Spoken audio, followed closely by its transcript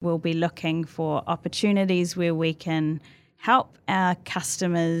We'll be looking for opportunities where we can help our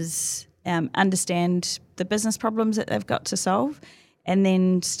customers understand the business problems that they've got to solve, and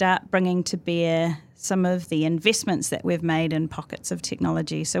then start bringing to bear some of the investments that we've made in pockets of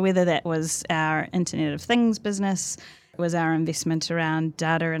technology. So whether that was our Internet of Things business, was our investment around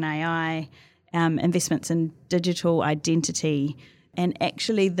data and AI, investments in digital identity, and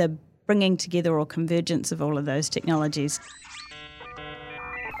actually the bringing together or convergence of all of those technologies.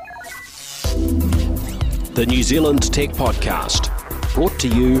 The New Zealand Tech Podcast, brought to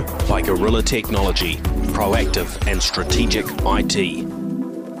you by Gorilla Technology, proactive and strategic IT.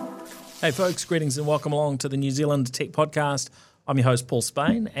 Hey folks, greetings and welcome along to the New Zealand Tech Podcast. I'm your host Paul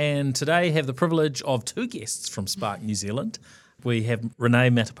Spain, and today I have the privilege of two guests from Spark New Zealand. We have Renee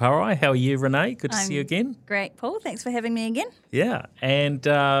Mataparai. How are you, Renee? Good to see you again. Great, Paul. Thanks for having me again. Yeah, and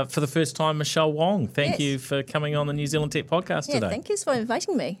for the first time, Michelle Wong. Thank you for coming on the New Zealand Tech Podcast today. Thank you for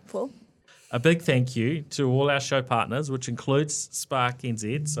inviting me, Paul. A big thank you to all our show partners, which includes Spark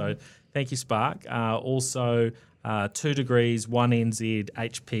NZ. So thank you, Spark. Also, 2 Degrees, 1NZ,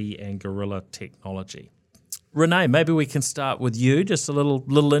 HP, and Gorilla Technology. Renee, maybe we can start with you, just a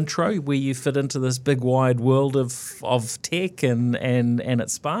little intro where you fit into this big wide world of tech and at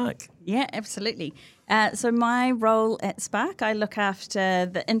Spark. Yeah, absolutely. So my role at Spark, I look after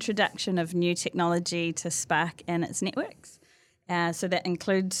the introduction of new technology to Spark and its networks. So that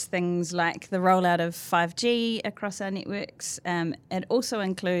includes things like the rollout of 5G across our networks. It also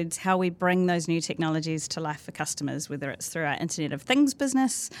includes how we bring those new technologies to life for customers, whether it's through our Internet of Things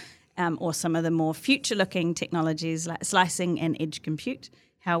business or some of the more future-looking technologies like slicing and edge compute,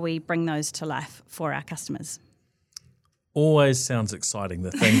 how we bring those to life for our customers. Always sounds exciting,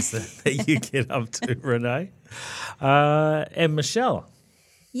 the things that you get up to, Renee. And Michelle.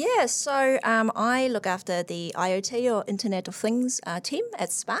 Yeah, so I look after the IoT or Internet of Things team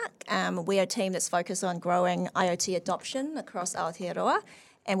at Spark. We're a team that's focused on growing IoT adoption across Aotearoa,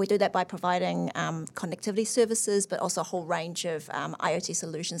 and we do that by providing connectivity services, but also a whole range of IoT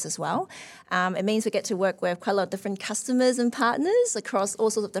solutions as well. It means we get to work with quite a lot of different customers and partners across all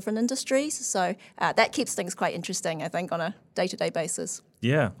sorts of different industries. So that keeps things quite interesting, I think, on a day-to-day basis.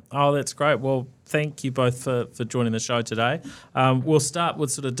 Yeah. Oh, that's great. Well, thank you both for joining the show today. We'll start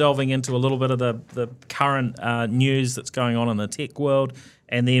with sort of delving into a little bit of the current news that's going on in the tech world,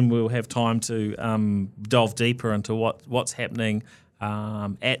 and then we'll have time to delve deeper into what's happening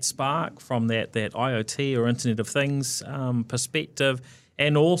at Spark from that IoT or Internet of Things perspective,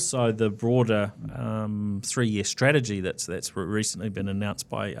 and also the broader 3-year strategy that's recently been announced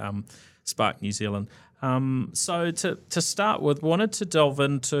by Spark New Zealand. So to start with, wanted to delve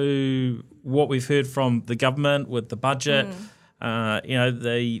into what we've heard from the government with the budget.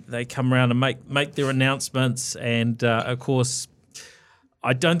 They come around and make their announcements, and of course,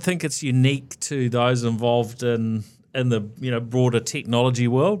 I don't think it's unique to those involved in the broader technology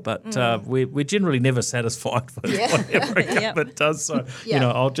world, but we're generally never satisfied with whatever a government does. So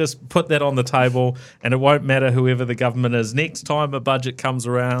I'll just put that on the table, and it won't matter whoever the government is. Next time a budget comes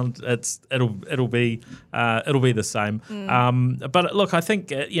around, it'll be the same. But look, I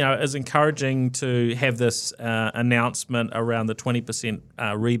think it's encouraging to have this announcement around the 20%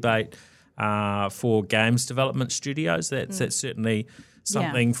 rebate for games development studios. That's certainly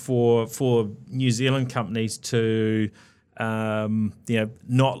something for New Zealand companies to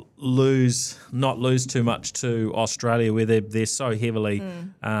not lose too much to Australia, where they're so heavily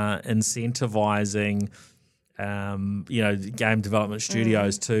incentivizing game development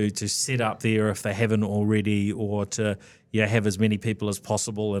studios to set up there if they haven't already, or to have as many people as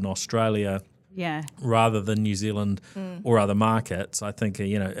possible in Australia. Yeah. Rather than New Zealand or other markets. I think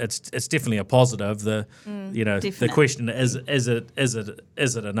it's definitely a positive. The question is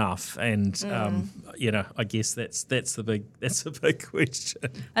it enough? And I guess that's the big question.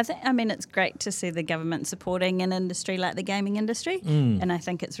 I mean it's great to see the government supporting an industry like the gaming industry, and I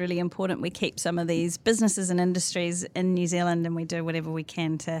think it's really important we keep some of these businesses and industries in New Zealand, and we do whatever we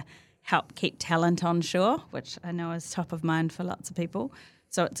can to help keep talent on shore, which I know is top of mind for lots of people.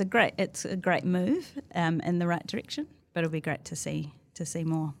 So it's a great move in the right direction, but it'll be great to see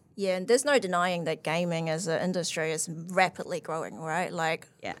more. Yeah, and there's no denying that gaming as an industry is rapidly growing, right?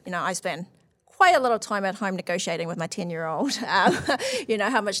 I spend quite a lot of time at home negotiating with my 10-year-old,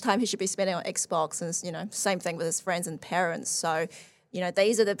 how much time he should be spending on Xbox, and, same thing with his friends and parents. So,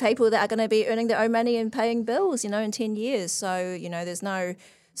 these are the people that are going to be earning their own money and paying bills, in 10 years. So, there's no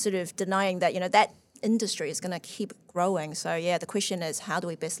sort of denying that, that industry is going to keep growing. So, the question is, how do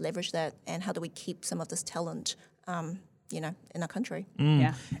we best leverage that, and how do we keep some of this talent, in our country?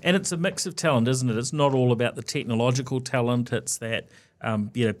 Yeah. And it's a mix of talent, isn't it? It's not all about the technological talent. It's that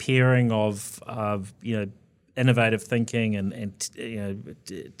pairing of innovative thinking and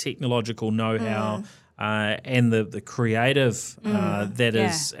technological know-how and the creative that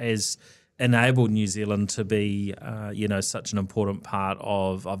has enabled New Zealand to be such an important part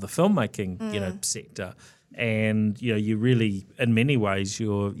of the filmmaking sector. And you really, in many ways,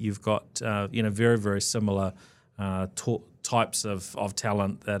 you've got very, very similar types of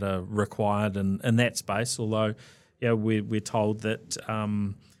talent that are required in that space. Although, we're told that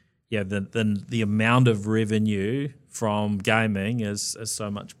the amount of revenue from gaming is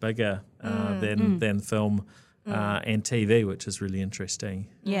so much bigger than film and TV, which is really interesting.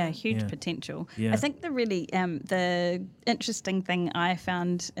 Yeah, huge potential. Yeah. I think the really the interesting thing I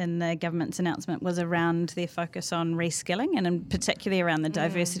found in the government's announcement was around their focus on reskilling, and in particularly around the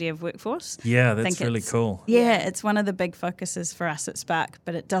diversity of workforce. Yeah, that's really cool. Yeah, it's one of the big focuses for us at Spark,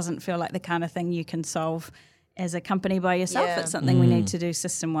 but it doesn't feel like the kind of thing you can solve as a company by yourself. Yeah. It's something we need to do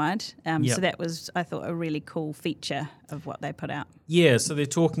system-wide. So that was, I thought, a really cool feature of what they put out. Yeah, so they're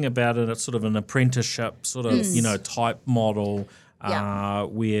talking about it as sort of an apprenticeship sort of, type model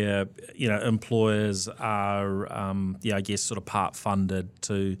where, employers are, I guess sort of part funded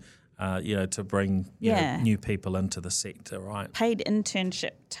to bring new people into the sector, right? Paid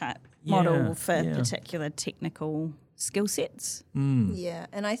internship type model for particular technical skill sets. Yeah,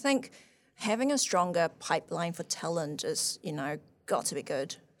 and I think having a stronger pipeline for talent is, got to be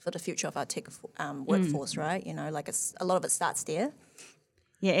good for the future of our tech workforce, right? A lot of it starts there.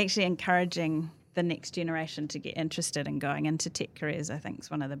 Yeah, actually encouraging the next generation to get interested in going into tech careers, I think,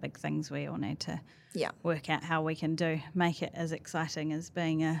 is one of the big things we all need to work out how we can do, make it as exciting as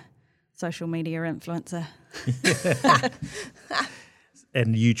being a social media influencer.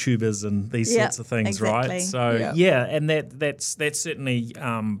 And YouTubers and these sorts of things, exactly. right? So and that's certainly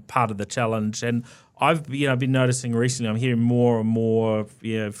part of the challenge. And I've been noticing recently, I'm hearing more and more,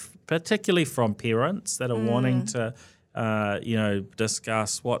 particularly from parents that are wanting to,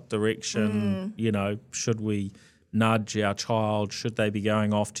 discuss what direction, should we nudge our child? Should they be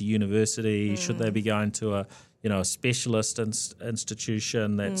going off to university? Should they be going to a specialist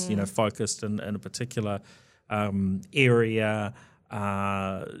institution that's focused in a particular area?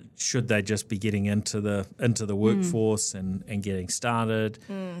 Should they just be getting into the workforce and getting started?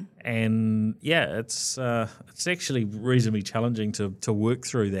 And it's actually reasonably challenging to work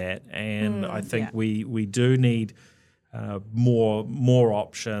through that. And I think we do need more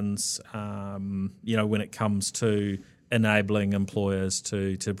options. When it comes to enabling employers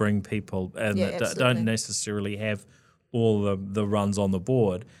to bring people in that don't necessarily have all the runs on the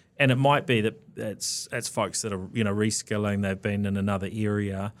board. And it might be that it's folks that are reskilling. They've been in another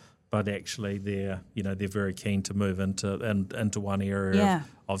area, but actually they're very keen to move into one area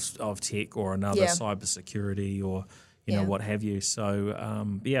of tech or another, cybersecurity or what have you. So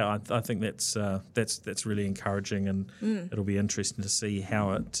I think that's really encouraging, and it'll be interesting to see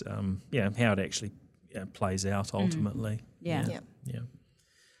how it actually plays out ultimately. Yeah.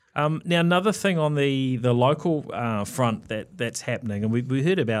 Now, another thing on the local front that's happening, and we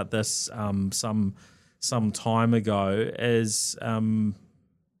heard about this some time ago, is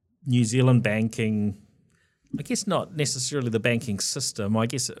New Zealand banking. I guess not necessarily the banking system. I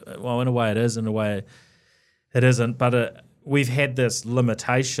guess, in a way it is, in a way it isn't. But we've had this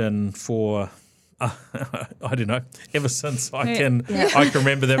limitation for I don't know, ever since I can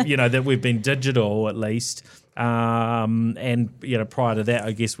remember that that we've been digital at least. And prior to that,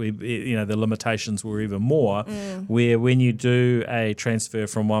 I guess the limitations were even more. Where when you do a transfer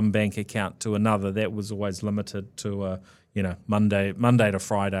from one bank account to another, that was always limited to a Monday to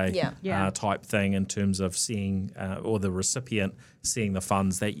Friday type thing in terms of seeing or the recipient seeing the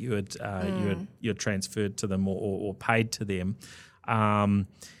funds that you had transferred to them or paid to them.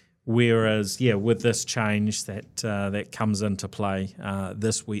 Whereas, with this change that comes into play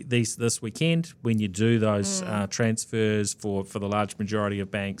this weekend, when you do those transfers for the large majority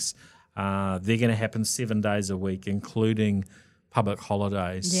of banks, they're going to happen 7 days a week, including public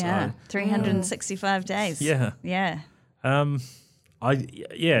holidays. Yeah, so, 365 days. Yeah. I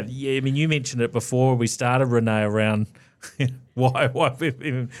mean, you mentioned it before we started, Renee, around why we've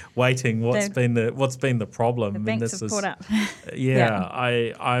been waiting. What's been the problem? The banks have caught up.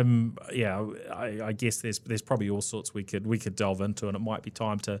 I guess there's probably all sorts we could delve into, and it might be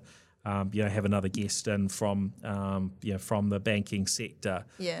time to have another guest in from the banking sector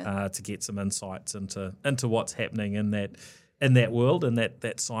to get some insights into what's happening in that world and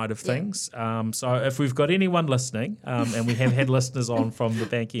that side of things. So if we've got anyone listening, and we have had listeners on from the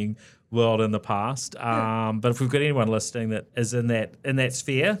banking world in the past, but if we've got anyone listening that is in that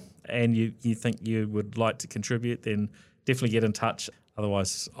sphere and you think you would like to contribute, then definitely get in touch.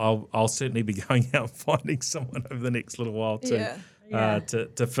 otherwise I'll certainly be going out and finding someone over the next little while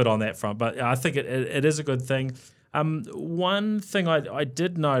to fit on that front. But I think it is a good thing. One thing I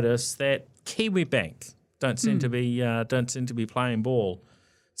did notice that Kiwi Bank don't seem to be playing ball.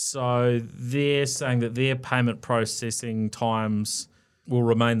 So they're saying that their payment processing times will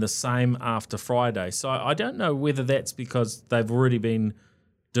remain the same after Friday. So I don't know whether that's because they've already been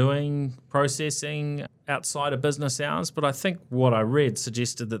doing processing outside of business hours, but I think what I read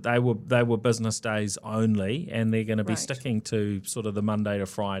suggested that they were business days only, and they're going to be sticking to sort of the Monday to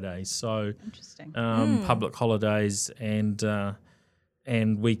Friday. So interesting. Public holidays and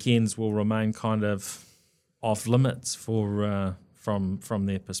weekends will remain kind of off limits for from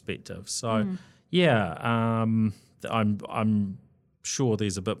their perspective. So I'm sure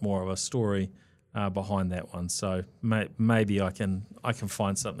there's a bit more of a story behind that one. So maybe I can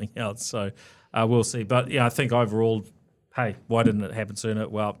find something else. So we'll see. But yeah, I think overall, hey, why didn't it happen sooner?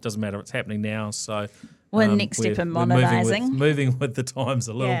 Well, it doesn't matter. It's happening now. So next step in modernising. Moving with the times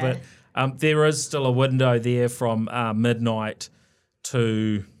a little bit. There is still a window there from midnight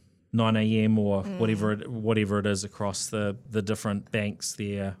to 9 a.m. or whatever it is across the different banks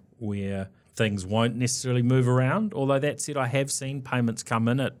there where things won't necessarily move around. Although that said, I have seen payments come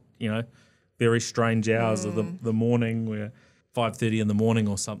in at, very strange hours of the morning, where 5:30 in the morning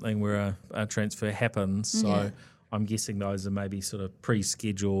or something, where a transfer happens. So I'm guessing those are maybe sort of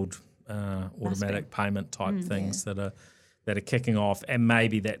pre-scheduled automatic payment type things that are kicking off, and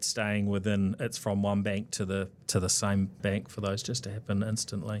maybe that's staying within. It's from one bank to the same bank for those just to happen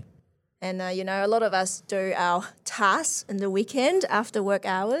instantly. And, a lot of us do our tasks in the weekend after work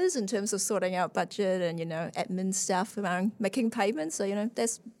hours in terms of sorting out budget and, admin stuff around making payments. So,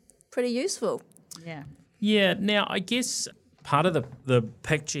 that's pretty useful. Yeah. Yeah. Now, I guess part of the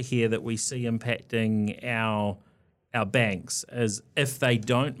picture here that we see impacting our banks is if they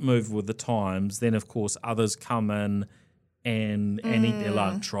don't move with the times, then, of course, others come in and eat their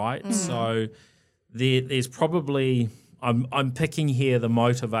lunch, right? So there's probably... I'm picking here the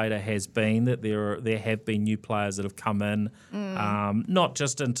motivator has been that there have been new players that have come in, not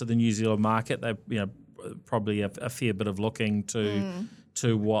just into the New Zealand market. They've probably a fair bit of looking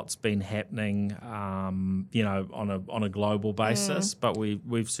to what's been happening, on a global basis. But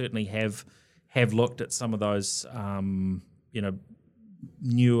we've certainly have looked at some of those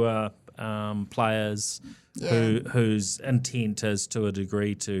newer players whose intent is to a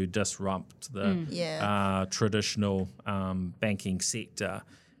degree to disrupt the traditional banking sector,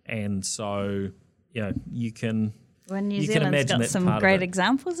 and so you can. Well, New Zealand's got some great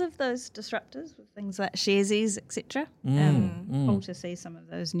examples of those disruptors with things like Sharesies, etc. Cool to see some of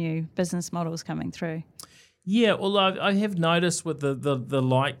those new business models coming through. Yeah, well, I have noticed with the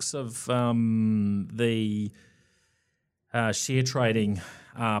likes of the share trading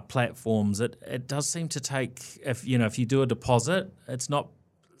platforms, it does seem to take, if you do a deposit, it's not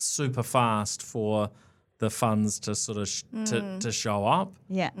super fast for the funds to sort of to show up.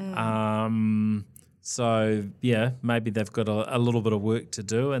 Yeah. So yeah, maybe they've got a little bit of work to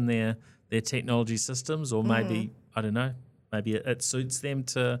do in their technology systems, or maybe I don't know, maybe it suits them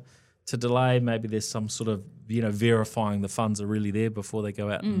to delay. Maybe there's some sort of verifying the funds are really there before they go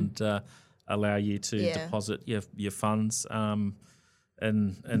out and allow you to deposit your funds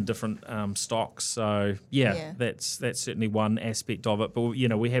in different stocks. So that's certainly one aspect of it. But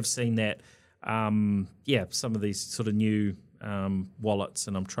we have seen that some of these sort of new wallets,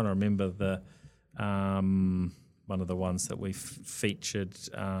 and I'm trying to remember the one of the ones that we featured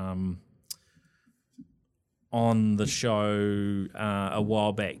on the show a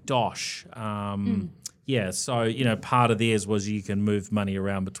while back, Dosh. Yeah, so part of theirs was you can move money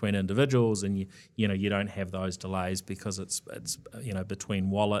around between individuals, and you don't have those delays because it's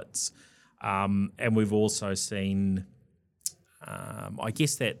between wallets, and we've also seen I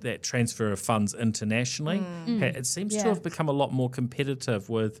guess that transfer of funds internationally. It seems to have become a lot more competitive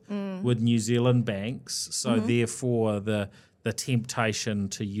with New Zealand banks, so therefore the temptation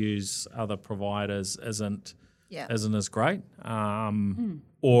to use other providers isn't as great.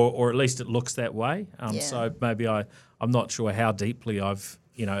 Or at least it looks that way. So maybe I'm not sure how deeply I've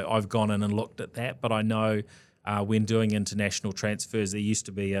gone in and looked at that, but I know when doing international transfers, there used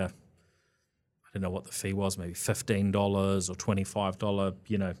to be I don't know what the fee was, maybe $15 or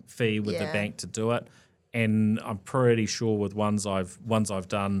 $25 fee with the bank to do it, and I'm pretty sure with ones I've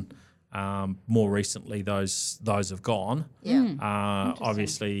done more recently, those have gone.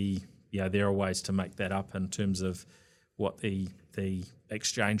 Obviously, there are ways to make that up in terms of what the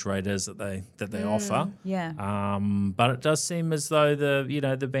exchange rate is that they offer. But it does seem as though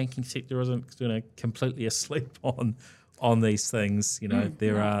the banking sector isn't completely asleep on on these things,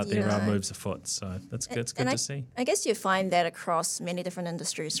 there are moves afoot. So that's good. It's good to see. I guess you find that across many different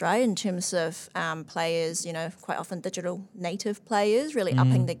industries, right? In terms of players, quite often digital native players really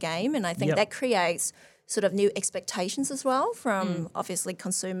upping the game, and I think that creates sort of new expectations as well from obviously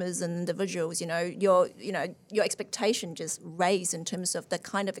consumers and individuals. Your expectation just raised in terms of the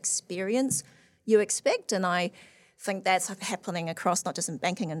kind of experience you expect, and I think that's happening across not just in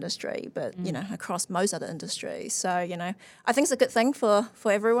banking industry, but across most other industries. So I think it's a good thing for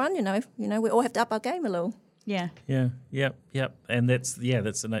everyone. We all have to up our game a little. Yeah. Yep. And that's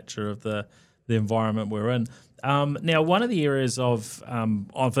the nature of the environment we're in. Now, one of the areas of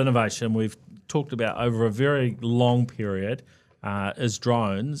innovation we've talked about over a very long period is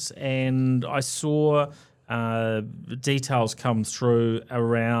drones, and I saw details come through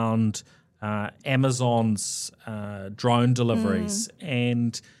around Amazon's drone deliveries,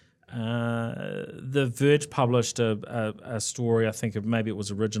 and The Verge published a story, I think maybe it was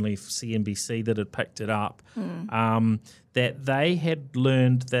originally CNBC that had picked it up, that they had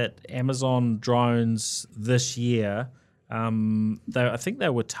learned that Amazon drones this year, I think they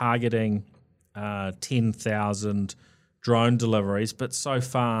were targeting 10,000 drone deliveries, but so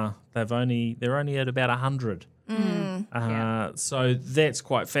far they're only at about 100. So that's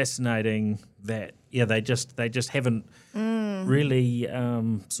quite fascinating. That they just haven't really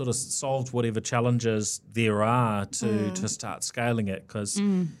sort of solved whatever challenges there are to start scaling it, because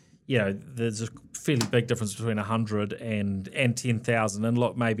there's a fairly big difference between 100 and 10,000, and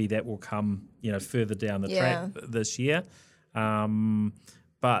look, maybe that will come further down the track this year.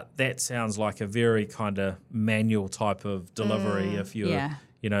 But that sounds like a very kind of manual type of delivery if you're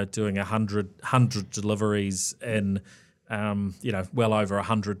doing 100 deliveries in well over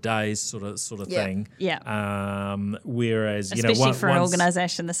 100 days sort of thing. Yeah. Whereas especially for an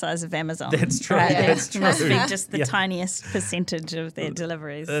organisation the size of Amazon, that's true. Right? That's true. It must be just the tiniest percentage of their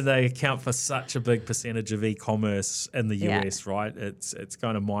deliveries. They account for such a big percentage of e-commerce in the US, right? It's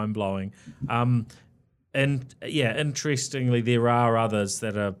kind of mind blowing. And interestingly, there are others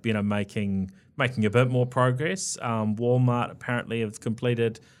that are making a bit more progress. Walmart apparently have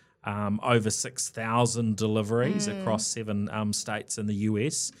completed over 6,000 deliveries across 7 states in the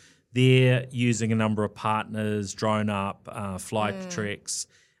US. They're using a number of partners, DroneUp, Flytrex,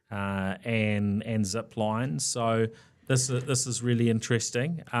 and Zipline. So this is really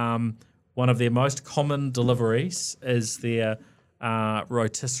interesting. One of their most common deliveries is their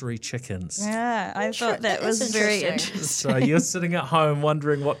rotisserie chickens. Yeah, I thought that was very interesting. So you're sitting at home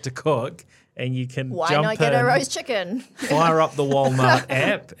wondering what to cook, and you can Why jump not get in, a roast chicken? fire up the Walmart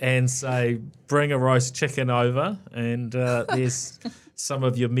app and say, bring a roast chicken over, and there's some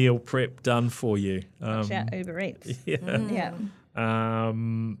of your meal prep done for you. Watch out, Uber Eats. Yeah.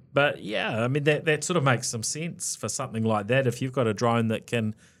 But I mean that sort of makes some sense for something like that. If you've got a drone that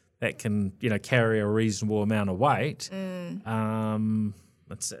can carry a reasonable amount of weight,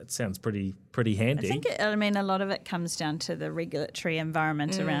 it sounds pretty handy. I think a lot of it comes down to the regulatory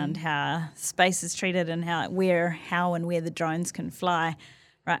environment around how space is treated and how and where the drones can fly,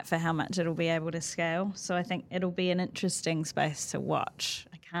 right, for how much it'll be able to scale. So I think it'll be an interesting space to watch.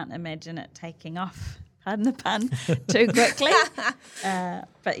 I can't imagine it taking off, pardon the pun, too quickly.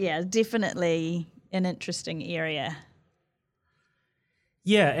 But definitely an interesting area.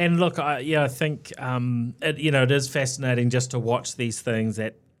 Yeah, and look, I think it is fascinating just to watch these things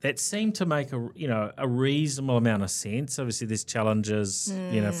that seem to make a reasonable amount of sense. Obviously, there's challenges,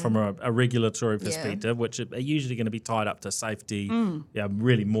 from a regulatory perspective, which are usually going to be tied up to safety,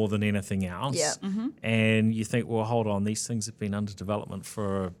 really more than anything else. Yeah. Mm-hmm. And you think, well, hold on, these things have been under development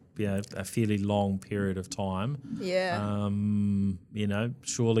for a fairly long period of time. Yeah.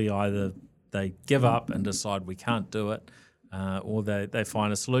 Surely either they give up and decide we can't do it, or they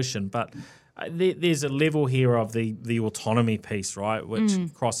find a solution. But there's a level here of the autonomy piece, right, which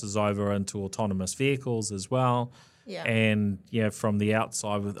crosses over into autonomous vehicles as well. Yeah. And, from the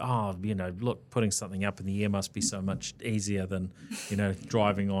outside with, look, putting something up in the air must be so much easier than,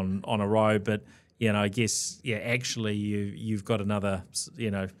 driving on a road. But, I guess, actually you've got another,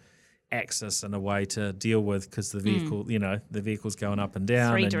 axis and a way to deal with, because the vehicle, the vehicle's going up and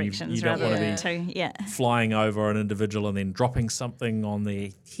down. Three and directions you don't rather want than to be two. flying over an individual and then dropping something on their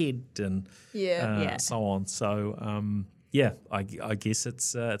head and so on. So, I guess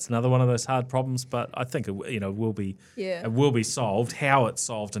it's another one of those hard problems, but I think it will be solved. How it's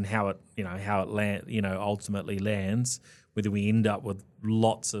solved and how it ultimately lands whether we end up with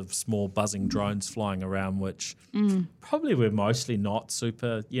lots of small buzzing drones flying around, which probably we're mostly not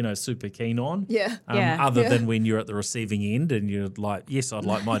super keen on. Other than when you're at the receiving end and you're like, yes, I'd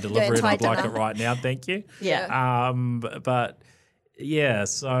like my delivery and I'd like it right now, thank you.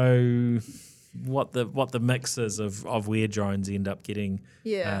 So what the mix is of where drones end up getting,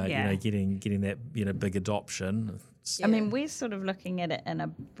 getting that big adoption. I mean, we're sort of looking at it in a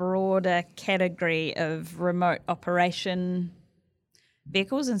broader category of remote operation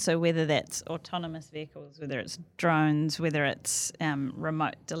vehicles, and so whether that's autonomous vehicles, whether it's drones, whether it's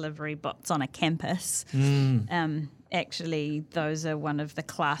remote delivery bots on a campus, actually those are one of the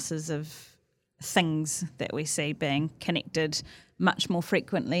classes of things that we see being connected much more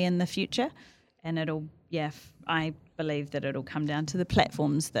frequently in the future, and I believe that it'll come down to the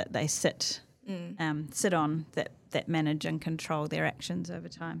platforms that they sit on that manage and control their actions over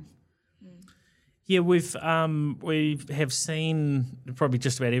time. Yeah, we have seen, probably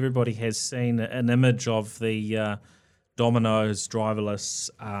just about everybody has seen an image of the Domino's driverless,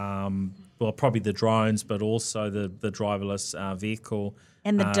 probably the drones, but also the driverless vehicle.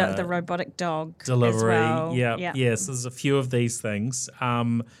 And the robotic dog delivery. As well. Yes, there's a few of these things.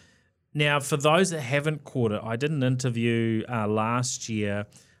 Now, for those that haven't caught it, I did an interview last year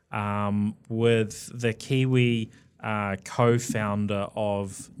with the Kiwi co-founder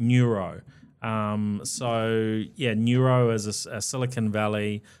of Neuro. Neuro is a Silicon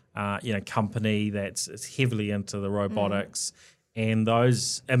Valley company that's heavily into the robotics, and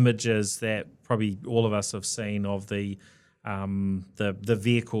those images that probably all of us have seen of the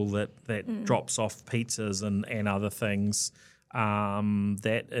vehicle that drops off pizzas and other things.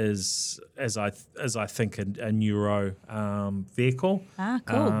 That is, as I think, a Neuro vehicle.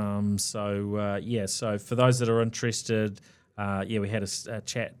 Cool. So for those that are interested, we had a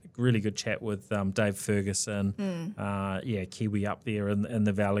really good chat with Dave Ferguson, Kiwi up there in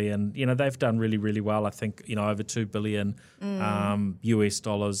the valley, and they've done really, really well. I think over $2 billion US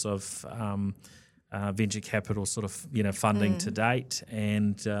dollars of venture capital sort of funding to date,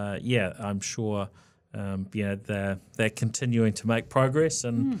 and I'm sure. They're continuing to make progress,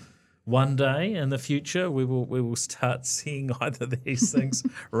 and one day in the future we will start seeing either these things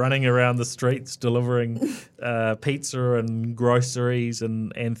running around the streets delivering pizza and groceries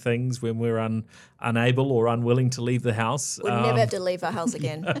and things when we're unable or unwilling to leave the house. We'll never have to leave our house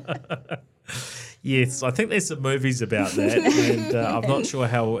again. Yes, I think there's some movies about that, and I'm not sure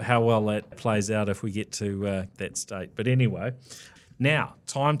how well that plays out if we get to that state. But anyway. Now,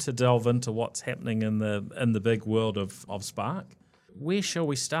 time to delve into what's happening in the big world of Spark. Where shall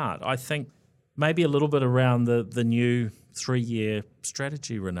we start? I think maybe a little bit around the new 3-year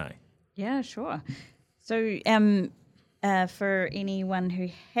strategy, Renee. Yeah, sure. So for anyone who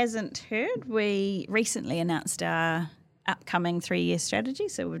hasn't heard, we recently announced our upcoming 3-year strategy.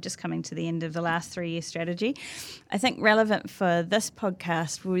 So we're just coming to the end of the last 3-year strategy. I think relevant for this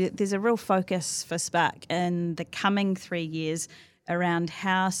podcast, there's a real focus for Spark in the coming 3 years around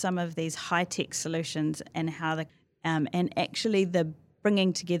how some of these high-tech solutions and how and actually the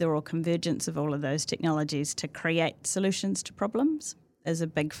bringing together or convergence of all of those technologies to create solutions to problems is a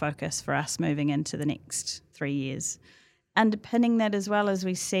big focus for us moving into the next 3 years. Underpinning that as well as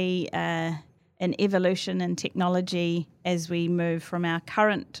we see an evolution in technology as we move from our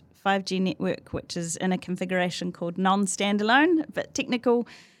current 5G network, which is in a configuration called non-standalone, a bit technical,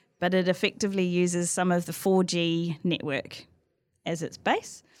 but it effectively uses some of the 4G network as its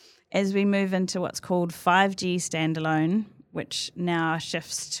base, as we move into what's called 5G standalone, which now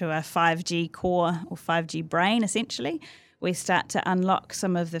shifts to a 5G core or 5G brain, essentially. We start to unlock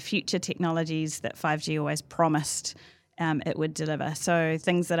some of the future technologies that 5G always promised it would deliver. So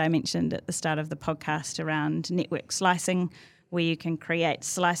things that I mentioned at the start of the podcast around network slicing, where you can create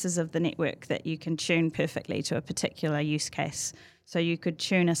slices of the network that you can tune perfectly to a particular use case. So you could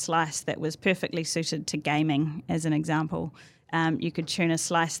tune a slice that was perfectly suited to gaming, as an example. You could tune a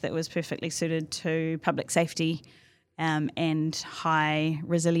slice that was perfectly suited to public safety and high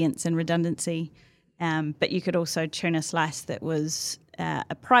resilience and redundancy. But you could also tune a slice that was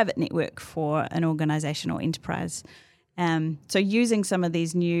a private network for an organisation or enterprise. So using some of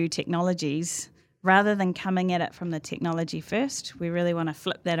these new technologies, rather than coming at it from the technology first, we really want to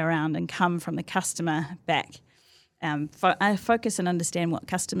flip that around and come from the customer back. Focus and understand what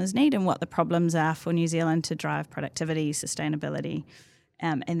customers need and what the problems are for New Zealand to drive productivity, sustainability,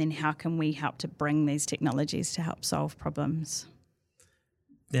 and then how can we help to bring these technologies to help solve problems.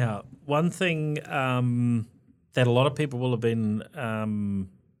 Now, one thing that a lot of people will have been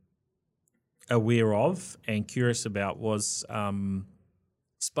aware of and curious about was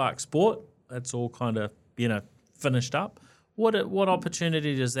Spark Sport. It's all kind of, finished up. What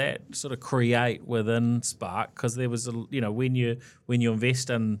opportunity does that sort of create within Spark? Because there was when you invest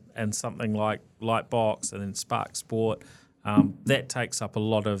in something like Lightbox and then Spark Sport, that takes up a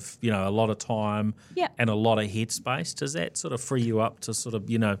lot of time and a lot of headspace. Does that sort of free you up to sort of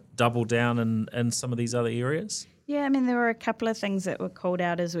double down in some of these other areas? Yeah, I mean, there were a couple of things that were called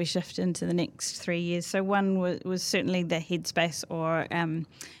out as we shift into the next 3 years. So one was certainly the headspace or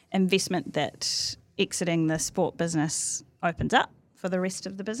investment that exiting the sport business opens up for the rest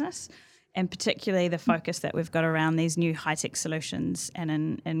of the business, and particularly the focus that we've got around these new high-tech solutions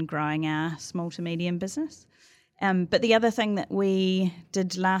and in growing our small to medium business. But the other thing that we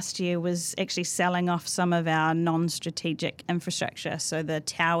did last year was actually selling off some of our non-strategic infrastructure, so the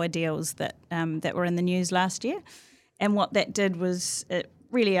tower deals that were in the news last year. And what that did was it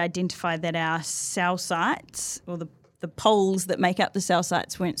really identified that our cell sites, or the poles that make up the cell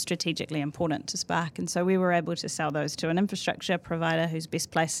sites, weren't strategically important to Spark. And so we were able to sell those to an infrastructure provider who's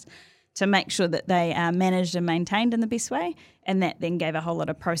best placed to make sure that they are managed and maintained in the best way. And that then gave a whole lot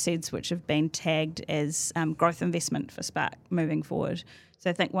of proceeds which have been tagged as growth investment for Spark moving forward.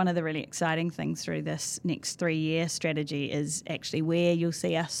 So I think one of the really exciting things through this next 3-year strategy is actually where you'll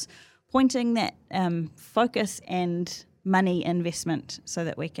see us pointing that focus and money investment so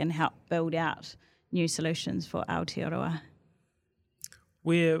that we can help build out new solutions for Aotearoa.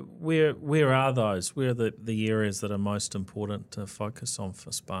 Where are those? Where are the areas that are most important to focus on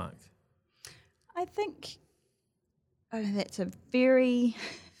for Spark? I think that's a very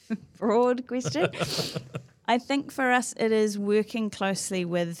broad question. I think for us it is working closely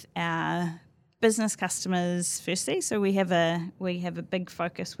with our business customers firstly. So we have a big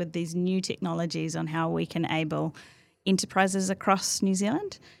focus with these new technologies on how we can enable enterprises across New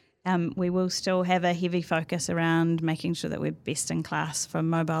Zealand. We will still have a heavy focus around making sure that we're best in class for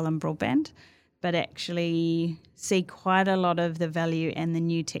mobile and broadband, but actually see quite a lot of the value and the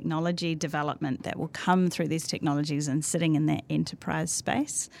new technology development that will come through these technologies and sitting in that enterprise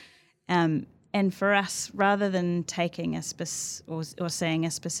space. And for us, rather than taking or seeing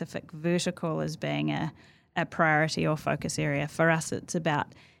a specific vertical as being a priority or focus area, for us it's about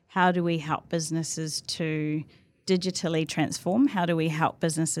how do we help businesses to digitally transform? How do we help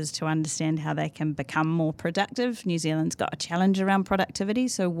businesses to understand how they can become more productive? New Zealand's got a challenge around productivity,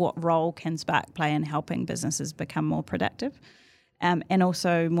 so what role can Spark play in helping businesses become more productive and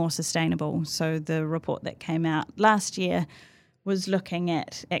also more sustainable? So the report that came out last year was looking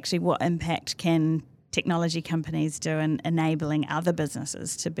at actually what impact can technology companies do in enabling other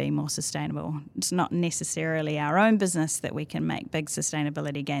businesses to be more sustainable. It's not necessarily our own business that we can make big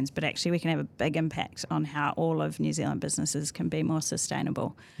sustainability gains, but actually we can have a big impact on how all of New Zealand businesses can be more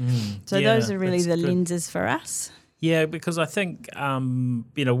sustainable. So those are really the lenses for us. Yeah, because I think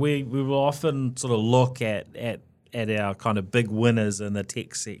we will often sort of look at our kind of big winners in the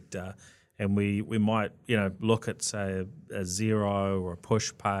tech sector, and we might look at say a Xero or a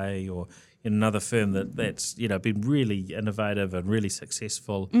Pushpay or another firm that's been really innovative and really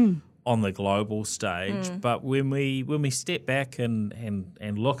successful on the global stage. But when we step back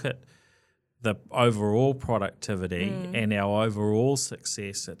and look at the overall productivity and our overall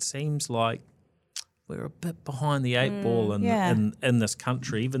success, it seems like we're a bit behind the eight ball in this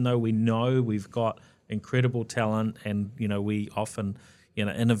country, even though we know we've got incredible talent and we often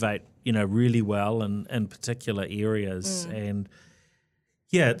innovate really well in particular areas. And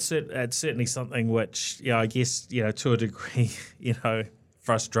yeah, it's certainly something which, I guess, to a degree,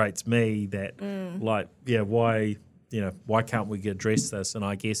 frustrates me that, why can't we address this? And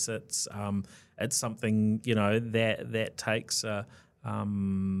I guess it's something, that takes, a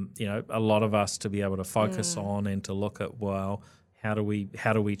lot of us to be able to focus on and to look at, well, how do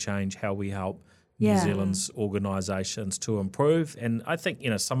we change how we help New Zealand's organisations to improve? And I think,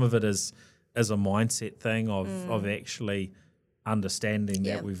 some of it is a mindset thing of actually understanding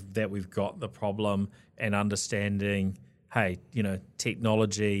that we've got the problem and understanding, hey,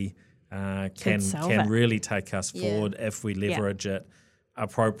 technology can really take us forward if we leverage it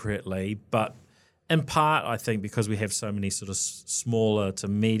appropriately. But in part, I think because we have so many sort of smaller to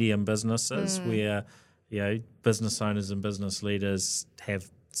medium businesses where business owners and business leaders have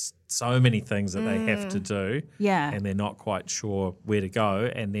so many things that they have to do, and they're not quite sure where to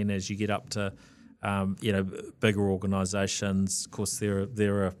go. And then as you get up to bigger organisations, of course,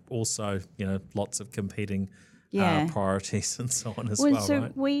 there are also lots of competing priorities and so on as well. So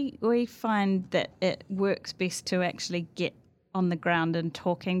right? we find that it works best to actually get on the ground and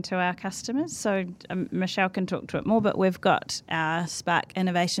talking to our customers. So Michelle can talk to it more, but we've got our Spark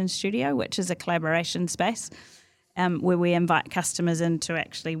Innovation Studio, which is a collaboration space. where we invite customers in to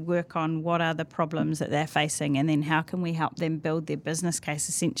actually work on what are the problems that they're facing, and then how can we help them build their business case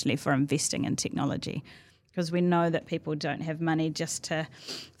essentially for investing in technology. Because we know that people don't have money just to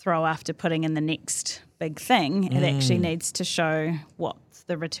throw after putting in the next big thing. It actually needs to show what's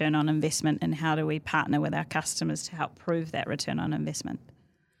the return on investment and how do we partner with our customers to help prove that return on investment.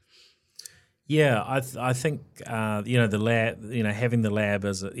 Yeah, I think the lab, having the lab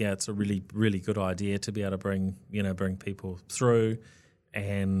is it's a really, really good idea to be able to bring people through,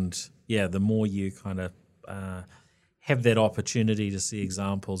 and the more you kind of have that opportunity to see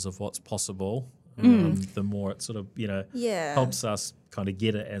examples of what's possible, the more it sort of helps us kind of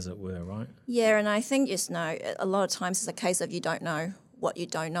get it, as it were, right? Yeah, and I think a lot of times it's a case of you don't know what you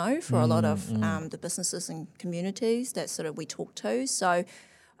don't know for a lot of the businesses and communities that sort of we talk to. So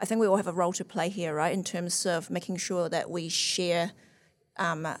I think we all have a role to play here, right, in terms of making sure that we share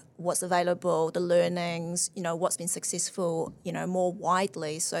what's available, the learnings, what's been successful, more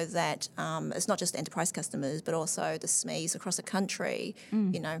widely, so that it's not just enterprise customers, but also the SMEs across the country,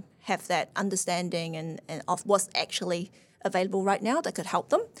 have that understanding and of what's actually available right now that could help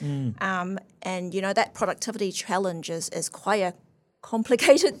them. And that productivity challenge is quite a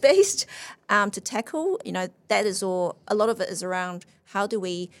complicated beast to tackle. That is all. A lot of it is around how do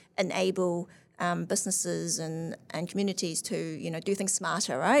we enable businesses and communities to do things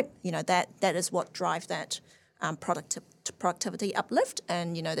smarter, right? That is what drives that productivity uplift.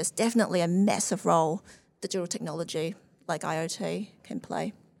 And there's definitely a massive role digital technology like IoT can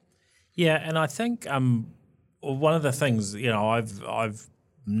play. Yeah, and I think one of the things I've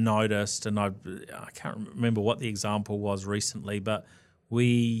noticed, and I can't remember what the example was recently, but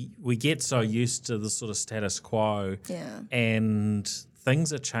we get so used to the sort of status quo, and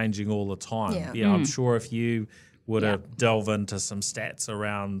things are changing all the time. I'm sure if you were to delve into some stats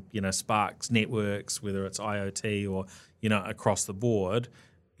around Spark's networks, whether it's IoT or across the board,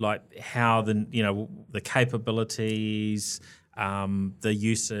 like how the capabilities, the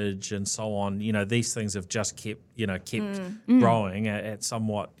usage and so on, these things have just kept growing at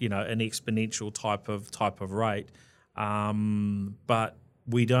somewhat an exponential type of rate, but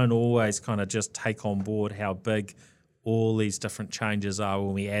we don't always kind of just take on board how big all these different changes are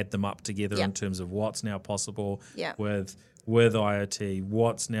when we add them up together in terms of what's now possible with IoT,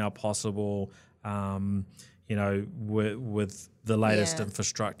 what's now possible with the latest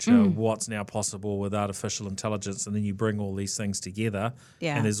infrastructure, what's now possible with artificial intelligence, and then you bring all these things together,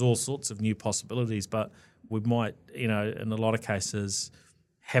 and there's all sorts of new possibilities, but we might, in a lot of cases,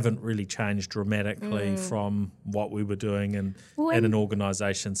 haven't really changed dramatically from what we were doing in an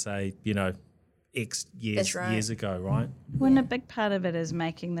organisation, say, X years ago, right? When a big part of it is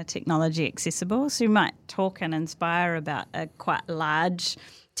making the technology accessible, so you might talk and inspire about a quite large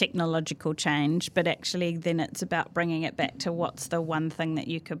technological change, but actually then it's about bringing it back to what's the one thing that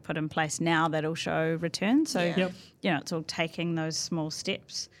you could put in place now that'll show return. So, it's all taking those small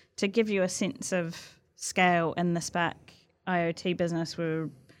steps. To give you a sense of scale in the Spark IoT business, we're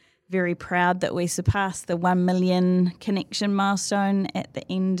very proud that we surpassed the 1 million connection milestone at the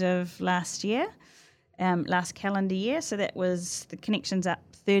end of last calendar year. So that was the connections up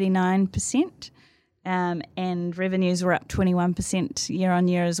 39%. And revenues were up 21% year on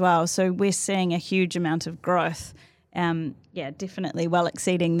year as well. So we're seeing a huge amount of growth. Definitely well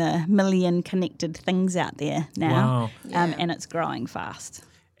exceeding the million connected things out there now. Wow. And it's growing fast.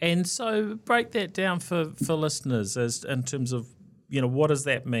 And so break that down for listeners as in terms of, what does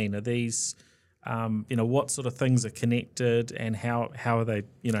that mean? Are these, what sort of things are connected, and how are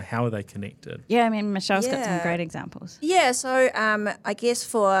they connected? Yeah, I mean, Michelle's got some great examples. Yeah, so I guess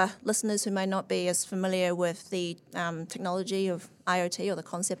for listeners who may not be as familiar with the technology of IoT or the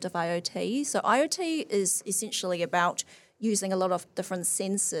concept of IoT, so IoT is essentially about using a lot of different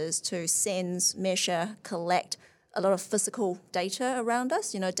sensors to sense, measure, collect a lot of physical data around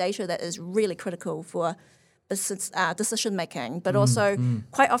us, data that is really critical for decision making, but also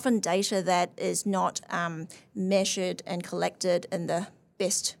quite often data that is not measured and collected in the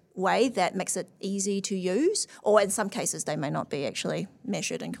best way that makes it easy to use, or in some cases they may not be actually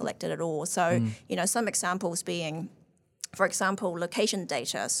measured and collected at all. So, some examples being, for example, location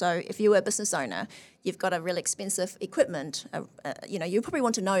data. So if you were a business owner, you've got a really expensive equipment, you probably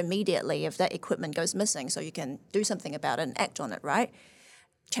want to know immediately if that equipment goes missing so you can do something about it and act on it, right?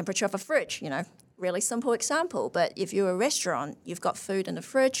 Temperature of a fridge, really simple example, but if you're a restaurant, you've got food in the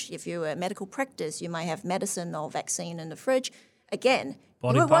fridge. If you're a medical practice, you may have medicine or vaccine in the fridge. Again,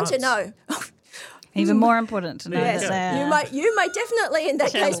 body you would want to know. Even more important to know yes, that you might definitely in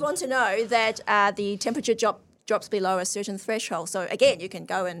that case want to know that the temperature drops below a certain threshold. So again, you can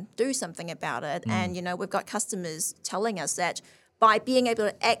go and do something about it. And, we've got customers telling us that by being able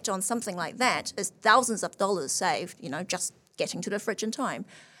to act on something like that is thousands of dollars saved, just getting to the fridge in time.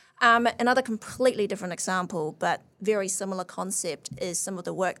 Another completely different example, but very similar concept, is some of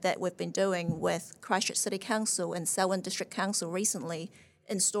the work that we've been doing with Christchurch City Council and Selwyn District Council recently,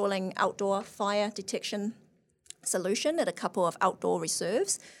 installing outdoor fire detection solution at a couple of outdoor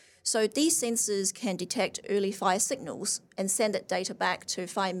reserves. So these sensors can detect early fire signals and send that data back to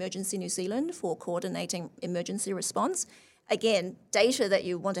Fire Emergency New Zealand for coordinating emergency response. Again, data that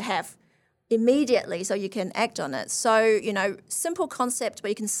you want to have immediately so you can act on it. So, simple concept, but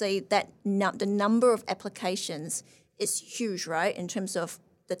you can see that the number of applications is huge, right, in terms of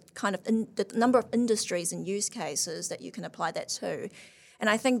the kind of the number of industries and use cases that you can apply that to. And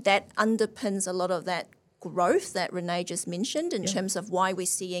I think that underpins a lot of that growth that Renee just mentioned in terms of why we're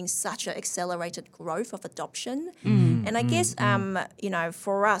seeing such an accelerated growth of adoption. And I guess,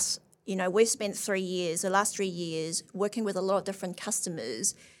 for us, we've spent the last 3 years, working with a lot of different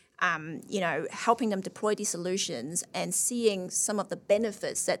customers, helping them deploy these solutions and seeing some of the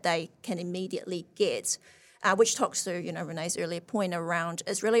benefits that they can immediately get, which talks to, Renee's earlier point around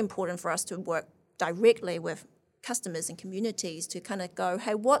it's really important for us to work directly with customers and communities to kind of go,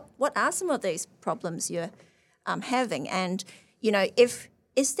 hey, what are some of these problems you're having? And,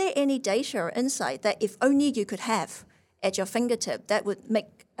 is there any data or insight that if only you could have at your fingertip that would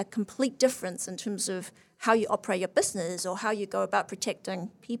make a complete difference in terms of how you operate your business or how you go about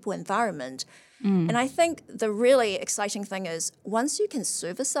protecting people, environment. And I think the really exciting thing is once you can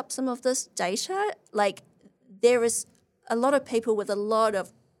service up some of this data, like there is a lot of people with a lot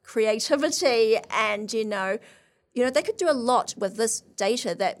of creativity and, they could do a lot with this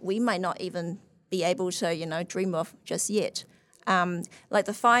data that we may not even be able to, dream of just yet. Like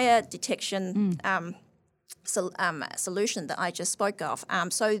the fire detection solution that I just spoke of.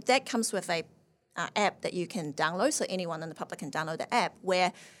 So that comes with a app that you can download, so anyone in the public can download the app,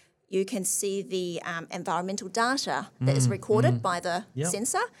 where you can see the environmental data that is recorded by the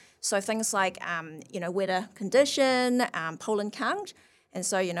sensor. So things like, weather condition, pollen count. And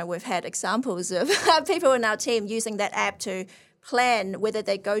so, we've had examples of people in our team using that app to plan whether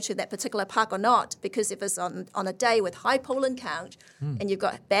they go to that particular park or not, because if it's on a day with high pollen count and you've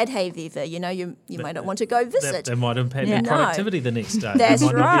got bad hay fever, you might not want to go visit. That might impact your productivity the next day. That's you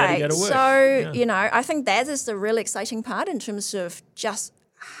might right. Not be able to go to work. So, I think that is the really exciting part in terms of just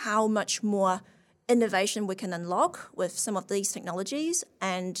how much more innovation we can unlock with some of these technologies.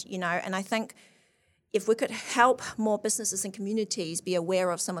 And, and I think if we could help more businesses and communities be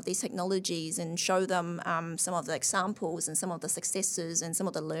aware of some of these technologies and show them some of the examples and some of the successes and some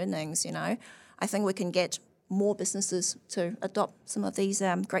of the learnings, I think we can get more businesses to adopt some of these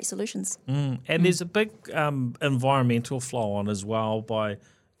great solutions. And there's a big environmental flow on as well by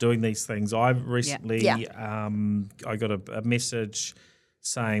doing these things. I recently I got a message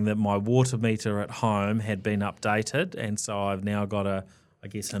saying that my water meter at home had been updated, and so I've now got an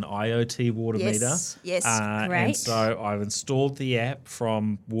IoT water meter. Yes, great. And so I've installed the app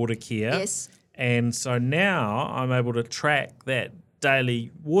from Watercare. Yes. And so now I'm able to track that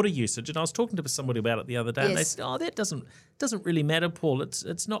daily water usage. And I was talking to somebody about it the other day, and they said, that doesn't really matter, Paul.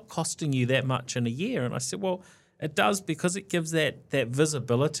 It's not costing you that much in a year. And I said, well, it does, because it gives that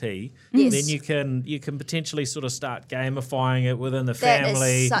visibility. Yes. Then you can potentially sort of start gamifying it within the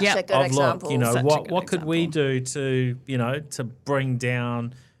family. That is such a good example. Look, what could we do to bring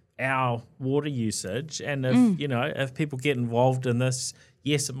down our water usage? And if people get involved in this,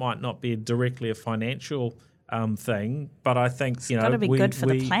 yes, it might not be directly a financial thing, but I think it's got to be good for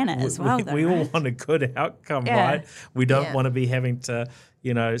the planet as well. We all want a good outcome, right? We don't want to be having to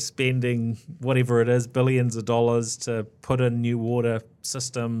spending whatever it is, billions of dollars to put in new water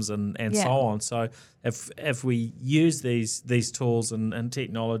systems and so on. So if we use these tools and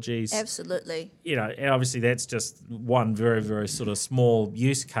technologies, absolutely, obviously that's just one very, very sort of small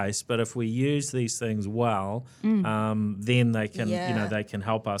use case. But if we use these things well, then they can they can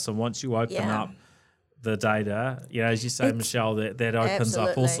help us. And once you open up the data, as you say, Michelle, that opens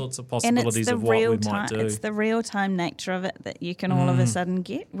up all sorts of possibilities of what we might do. It's the real-time nature of it that you can all of a sudden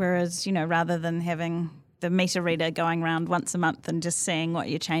get, whereas, rather than having the meter reader going around once a month and just seeing what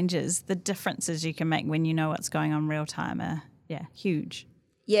your changes, the differences you can make when you know what's going on real-time are, huge.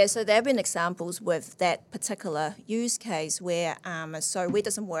 Yeah, so there have been examples with that particular use case where, so we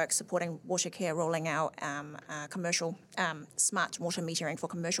did some work supporting Watercare rolling out commercial smart water metering for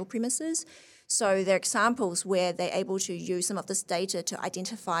commercial premises. So there are examples where they're able to use some of this data to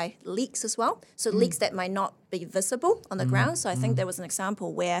identify leaks as well. So leaks that might not be visible on the ground. So I think there was an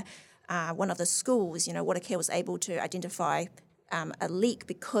example where one of the schools, Water Care was able to identify a leak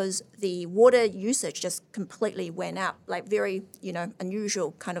because the water usage just completely went up, like very,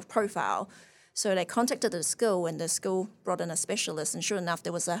 unusual kind of profile. So they contacted the school, and the school brought in a specialist, and sure enough,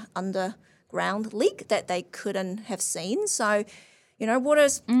 there was an underground leak that they couldn't have seen. So, water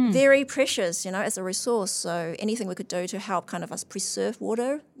is very precious, as a resource. So anything we could do to help kind of us preserve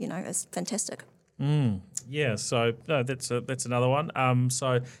water, is fantastic. Yeah, so no, that's another one.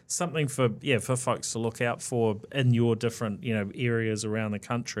 So something for folks to look out for in your different areas around the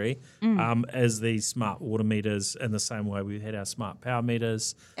country is these smart water meters. In the same way we had our smart power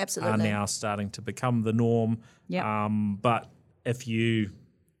meters, absolutely, are now starting to become the norm. Yeah. But if you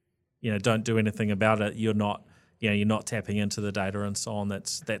don't do anything about it, you're not tapping into the data and so on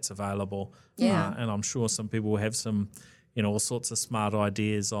that's available. Yeah. And I'm sure some people will have some all sorts of smart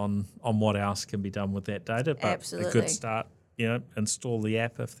ideas on what else can be done with that data. But absolutely, a good start, install the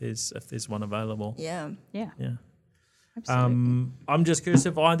app if there's one available. Yeah. Absolutely. I'm just curious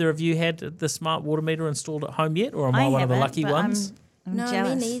if either of you had the smart water meter installed at home yet, or am I one of the lucky ones? I'm No,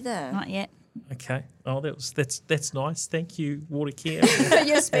 jealous. me neither. Not yet. Okay. Oh, that's nice. Thank you, Water Care.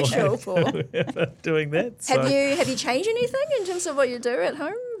 You're special for doing that. So. Have you changed anything in terms of what you do at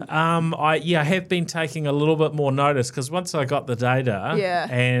home? I have been taking a little bit more notice because once I got the data,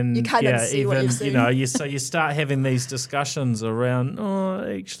 and you kind of see what you've seen. you start having these discussions around.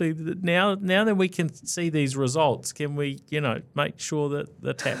 Oh, actually, now that we can see these results, can we make sure that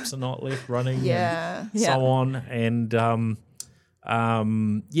the taps are not left running? Yeah. And so on, and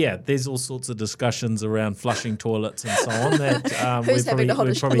there's all sorts of discussions around flushing toilets and so on that Who's having the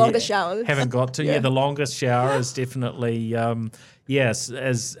longest shower? Haven't got to. Yeah, the longest shower is definitely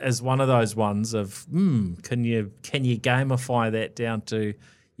as one of those ones of can you gamify that down to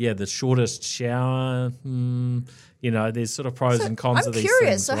the shortest shower? There's sort of pros and cons of these things. I'm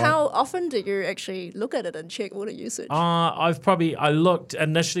curious. So right? how often do you actually look at it and check water usage? I looked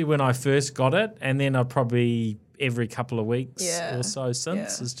initially when I first got it, and then I probably every couple of weeks or so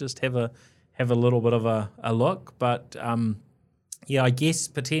since is just have a little bit of a look. But I guess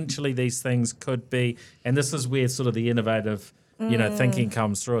potentially these things could be, and this is where sort of the innovative thinking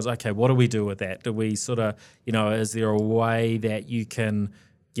comes through, is okay, what do we do with that? Do we sort of is there a way that you can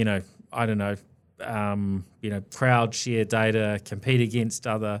crowd share data, compete against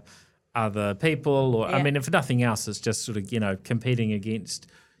other people, or I mean, if nothing else, it's just sort of competing against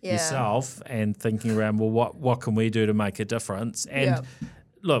yourself and thinking around, well, what can we do to make a difference? And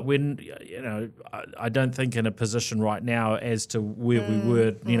look, when I don't think in a position right now as to where we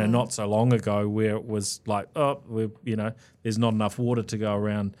were, not so long ago, where it was like, there's not enough water to go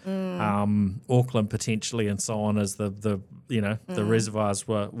around Auckland potentially, and so on, as the reservoirs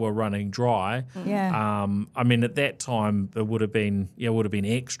were running dry. Yeah. I mean, at that time, it would have been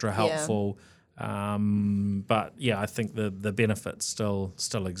extra helpful. But I think the benefits still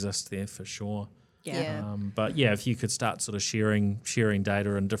exist there for sure. Yeah. But if you could start sort of sharing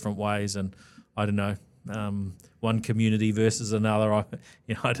data in different ways, and I don't know, one community versus another, I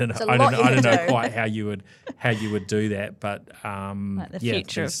don't know quite how you would do that, but like the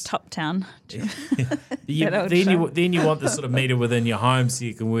future of Top Town. Then you want the sort of meter within your home so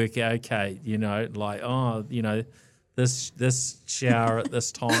you can work out, okay, this shower at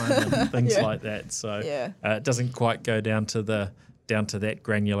this time and things like that. So it doesn't quite go down to that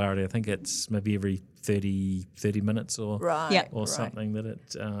granularity. I think it's maybe every 30 minutes or something that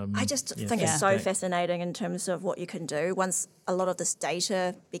it. I just think it's so fascinating in terms of what you can do once a lot of this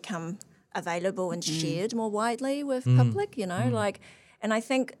data become available and shared more widely with public. And I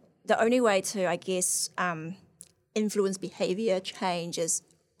think the only way to, I guess, influence behaviour change is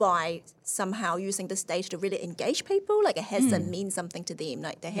by somehow using this data to really engage people. Like, it has to mean something to them.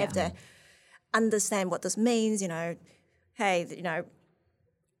 Like, they have to understand what this means. Hey,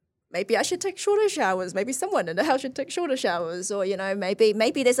 maybe I should take shorter showers. Maybe someone in the house should take shorter showers. Or,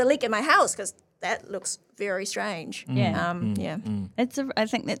 maybe there's a leak in my house because that looks very strange. I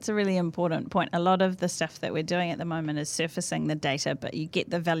think that's a really important point. A lot of the stuff that we're doing at the moment is surfacing the data, but you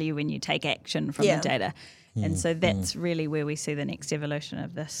get the value when you take action from the data. And so that's really where we see the next evolution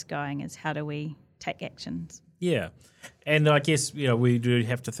of this going, is how do we take actions? Yeah. And I guess, we do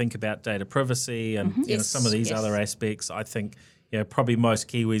have to think about data privacy and some of these other aspects. I think, probably most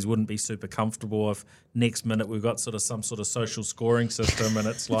Kiwis wouldn't be super comfortable if next minute we've got sort of some sort of social scoring system and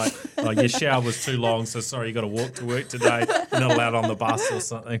it's like, oh, your shower was too long, so sorry, you got to walk to work today. You're not allowed on the bus or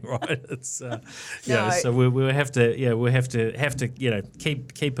something, right? It's so we have to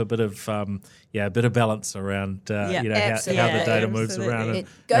keep a bit of balance around how the data moves around and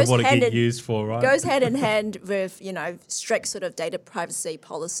what it gets used for, right? Goes hand in hand with strict sort of data privacy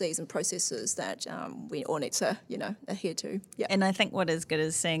policies and processes that we all need to adhere to. Yeah. And I think what is good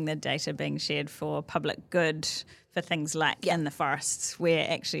is seeing the data being shared for public good for things like in the forests, where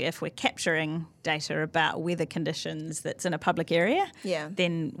actually if we're capturing data about weather conditions that's in a public area,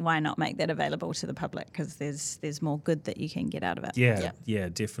 then why not make that available to the public? Because there's more good that you can get out of it. Yeah,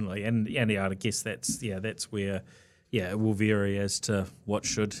 definitely. And I guess that's where it will vary as to what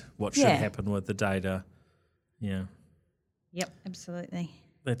should happen with the data. Yeah. Yep, absolutely.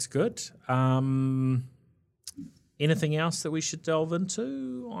 That's good. Anything else that we should delve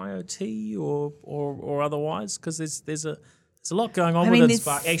into, IoT or otherwise? Because there's a lot going on with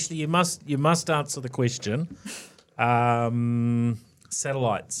Spark. Actually, you must answer the question.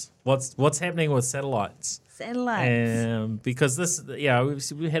 Satellites. What's happening with satellites? Because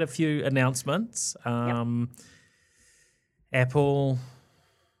we had a few announcements. Apple.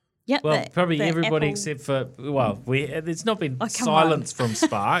 Yep, well, probably everybody Apple, except for, it's not been silence from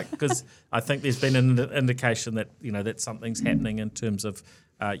Spark because I think there's been an indication that, that something's happening in terms of,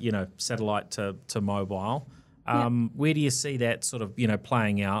 satellite to mobile. Where do you see that sort of,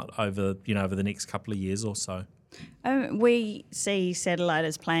 playing out over the next couple of years or so? We see satellite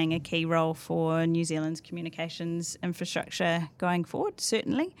as playing a key role for New Zealand's communications infrastructure going forward,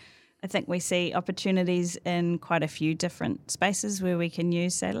 certainly. I think we see opportunities in quite a few different spaces where we can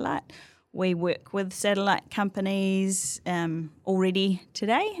use satellite. We work with satellite companies already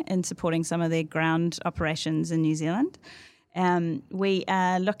today in supporting some of their ground operations in New Zealand. We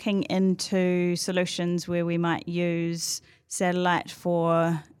are looking into solutions where we might use satellite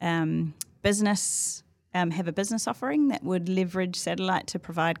for business, have a business offering that would leverage satellite to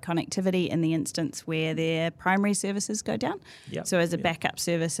provide connectivity in the instance where their primary services go down. So as a backup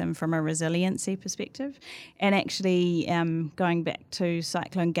service and from a resiliency perspective. And actually going back to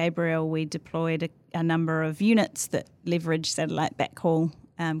Cyclone Gabriel, we deployed a number of units that leverage satellite backhaul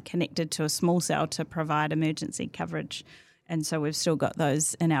connected to a small cell to provide emergency coverage. And so we've still got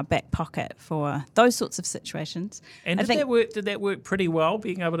those in our back pocket for those sorts of situations. And did that work pretty well,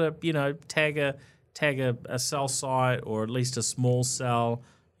 being able to, tag a cell site or at least a small cell,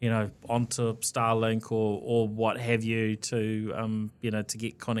 onto Starlink or what have you to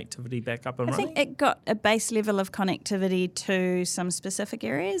get connectivity back up and running? I think it got a base level of connectivity to some specific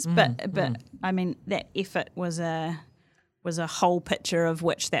areas, but I mean that effort was a whole picture of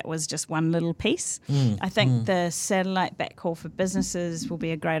which that was just one little piece. I think the satellite backhaul for businesses will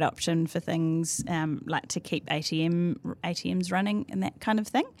be a great option for things like to keep ATMs running and that kind of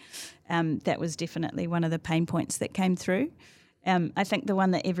thing. That was definitely one of the pain points that came through. I think the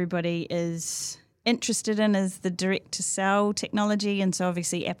one that everybody is interested in is the direct-to-cell technology, and so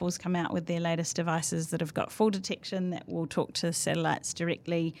obviously Apple's come out with their latest devices that have got fall detection that will talk to satellites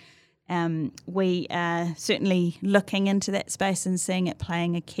directly. We are certainly looking into that space and seeing it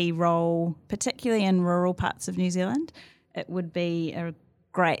playing a key role, particularly in rural parts of New Zealand. It would be a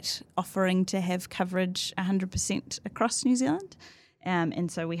great offering to have coverage 100% across New Zealand.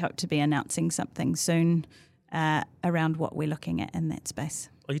 And so we hope to be announcing something soon around what we're looking at in that space.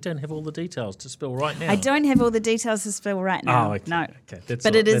 Well, you don't have all the details to spill right now. I don't have all the details to spill right now. Oh, okay. No. Okay.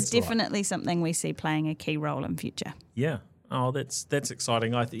 But it is definitely something we see playing a key role in future. Yeah. Oh, that's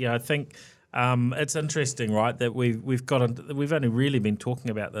exciting. I think it's interesting, right? That we've only really been talking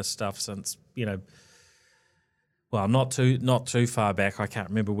about this stuff since not too far back. I can't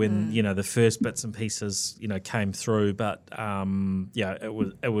remember when the first bits and pieces came through, but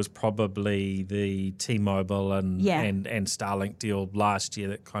it was probably the T-Mobile and Starlink deal last year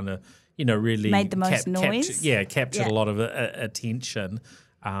that kind of really made the most noise. Captured a lot of attention.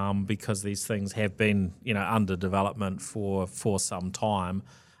 Because these things have been, under development for some time,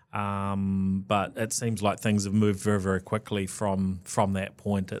 but it seems like things have moved very, very quickly from that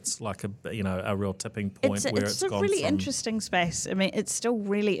point. It's like a real tipping point where it's gone. It's a really interesting space. I mean, it's still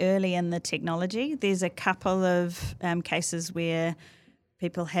really early in the technology. There's a couple of cases where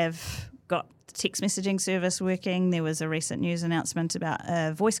people have got text messaging service working. There was a recent news announcement about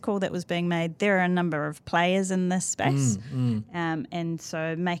a voice call that was being made. There are a number of players in this space. And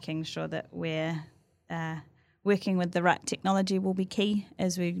so making sure that we're working with the right technology will be key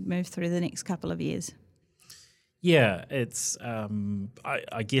as we move through the next couple of years. Yeah, it's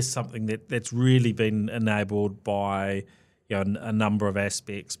I guess something that's really been enabled by a number of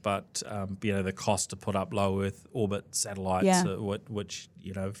aspects, but the cost to put up low Earth orbit satellites, which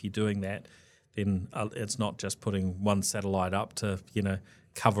if you're doing that, then it's not just putting one satellite up to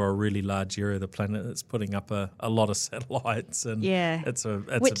cover a really large area of the planet. It's putting up a lot of satellites, and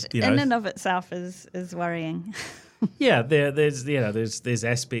which in and of itself is worrying. there's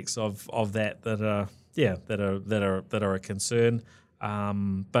aspects of that are a concern,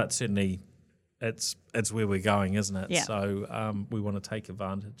 but certainly it's where we're going, isn't it? Yeah. So we want to take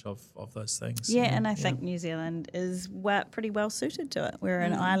advantage of those things. Yeah, and I think New Zealand is pretty well suited to it. We're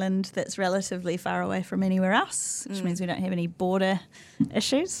an island that's relatively far away from anywhere else, which means we don't have any border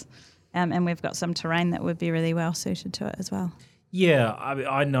issues, and we've got some terrain that would be really well suited to it as well. Yeah,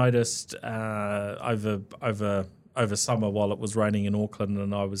 I noticed over summer while it was raining in Auckland,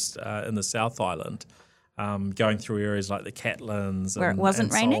 and I was in the South Island. Going through areas like the Catlins where it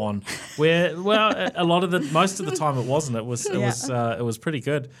wasn't raining, so on. Where most of the time it wasn't. It was pretty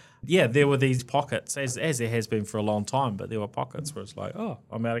good. Yeah, there were these pockets, as there has been for a long time. But there were pockets where it's like, oh,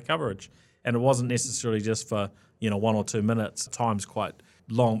 I'm out of coverage, and it wasn't necessarily just for 1 or 2 minutes. Times quite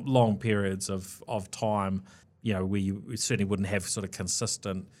long periods of time. We certainly wouldn't have sort of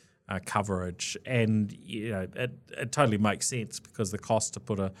consistent coverage, and it totally makes sense because the cost to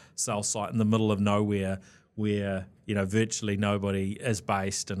put a cell site in the middle of nowhere where virtually nobody is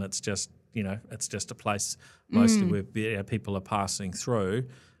based, and it's just a place mostly where people are passing through.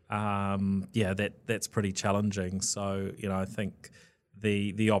 That's pretty challenging. So I think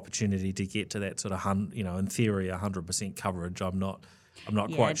the opportunity to get to that sort of in theory 100% coverage, I'm not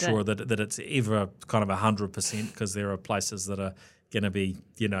quite sure that it's ever kind of 100%, because there are places that are going to be,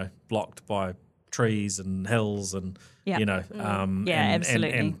 blocked by trees and hills and,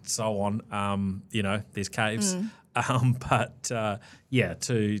 absolutely. and so on. There's caves. To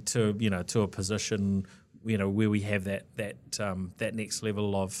a position, where we have that next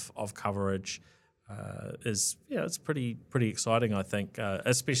level of coverage it's pretty exciting, I think,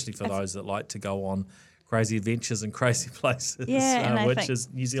 especially for those that like to go on crazy adventures and crazy places, which is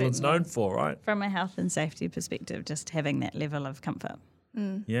New Zealand's known for, right? From a health and safety perspective, just having that level of comfort.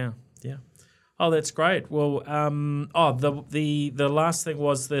 Yeah. Oh, that's great. Well, the last thing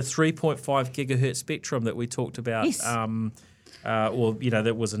was the 3.5 gigahertz spectrum that we talked about. Yes.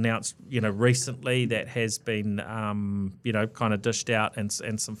 That was announced, recently, that has been, kind of dished out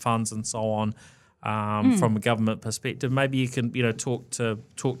and some funds and so on. From a government perspective, maybe you can talk to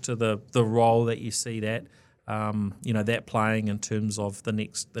the role that you see that that playing in terms of the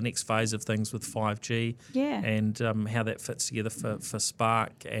next phase of things with 5G, and how that fits together for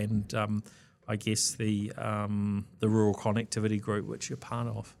Spark, and I guess the rural connectivity group which you're part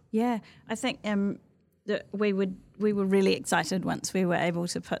of. Yeah, I think we were really excited once we were able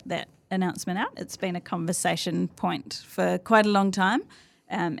to put that announcement out. It's been a conversation point for quite a long time.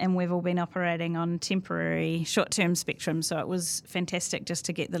 And we've all been operating on temporary short-term spectrum, so it was fantastic just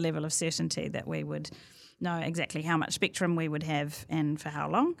to get the level of certainty that we would know exactly how much spectrum we would have and for how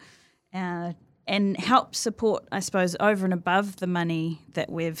long, and help support, I suppose, over and above the money that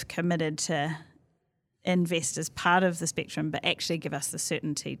we've committed to invest as part of the spectrum, but actually give us the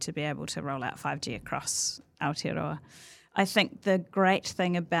certainty to be able to roll out 5G across Aotearoa. I think the great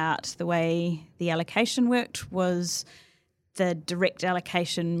thing about the way the allocation worked was the direct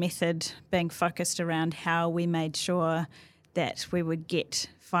allocation method being focused around how we made sure that we would get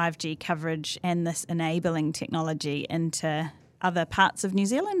 5G coverage and this enabling technology into other parts of New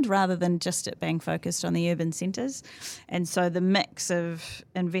Zealand rather than just it being focused on the urban centres. And so the mix of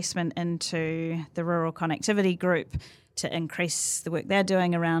investment into the rural connectivity group to increase the work they're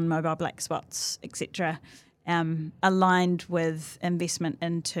doing around mobile black spots, etc., aligned with investment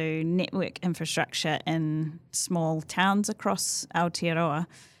into network infrastructure in small towns across Aotearoa,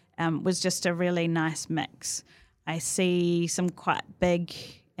 was just a really nice mix. I see some quite big,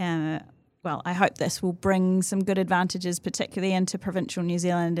 I hope this will bring some good advantages, particularly into provincial New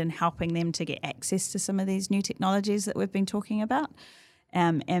Zealand, and helping them to get access to some of these new technologies that we've been talking about.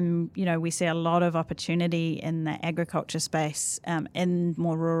 We see a lot of opportunity in the agriculture space in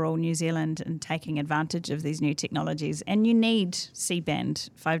more rural New Zealand and taking advantage of these new technologies. And you need C-band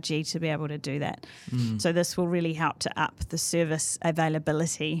 5G to be able to do that. So this will really help to up the service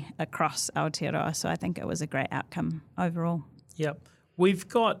availability across Aotearoa. So I think it was a great outcome overall. Yep. We've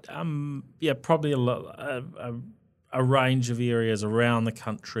got probably a range of areas around the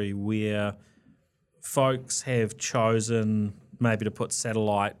country where folks have chosen maybe to put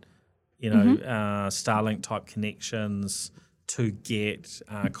satellite, Starlink type connections to get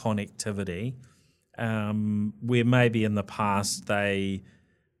connectivity, where maybe in the past they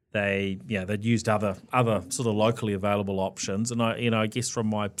they'd used other sort of locally available options. And I guess from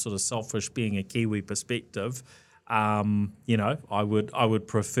my sort of selfish being a Kiwi perspective, I would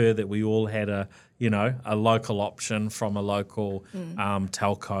prefer that we all had a local option from a local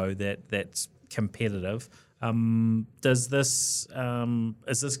telco that's competitive. Is this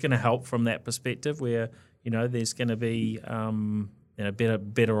going to help from that perspective, where there's going to be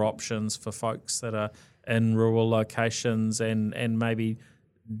better options for folks that are in rural locations and maybe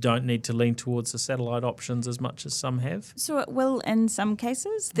don't need to lean towards the satellite options as much as some have? So it will in some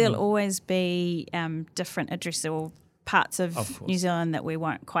cases. There'll always be different addressable parts of New Zealand that we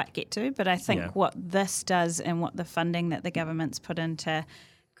won't quite get to. But I think what this does and what the funding that the government's put into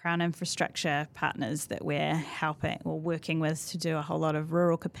Crown infrastructure partners that we're helping or working with to do a whole lot of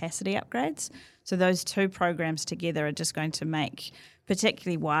rural capacity upgrades. So those two programs together are just going to make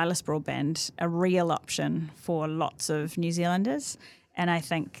particularly wireless broadband a real option for lots of New Zealanders. And I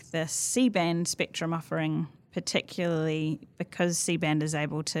think the C-band spectrum offering, particularly because C-band is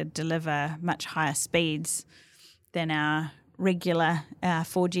able to deliver much higher speeds than our regular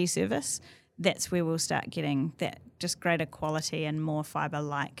 4G service, that's where we'll start getting that just greater quality and more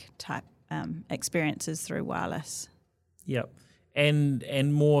fibre-like type experiences through wireless. Yep.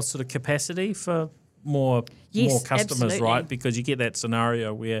 And more sort of capacity for more customers, absolutely. Right? Because you get that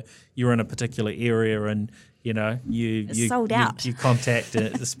scenario where you're in a particular area and you sold out. You contact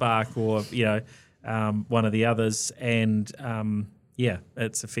the Spark or one of the others, and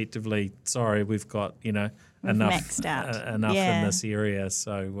it's effectively we've got enough maxed out. enough in this area.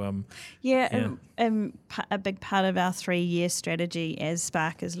 So a big part of our 3-year strategy as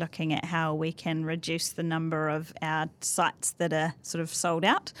Spark is looking at how we can reduce the number of our sites that are sort of sold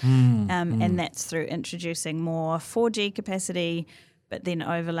out, and that's through introducing more 4G capacity, but then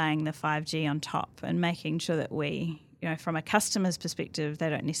overlaying the 5G on top and making sure that we, from a customer's perspective, they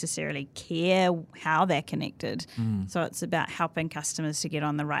don't necessarily care how they're connected. So it's about helping customers to get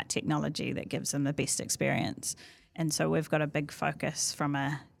on the right technology that gives them the best experience. And so we've got a big focus from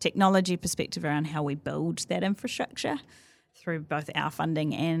a technology perspective around how we build that infrastructure through both our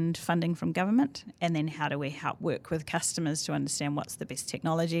funding and funding from government, and then how do we help work with customers to understand what's the best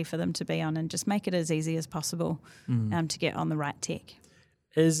technology for them to be on and just make it as easy as possible to get on the right tech.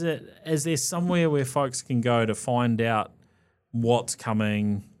 Is there somewhere where folks can go to find out what's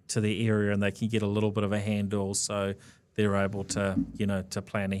coming to the area and they can get a little bit of a handle so they're able to, to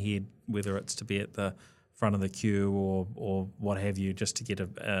plan ahead, whether it's to be at the front of the queue or what have you, just to get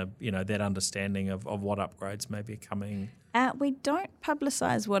that understanding of what upgrades maybe are coming? We don't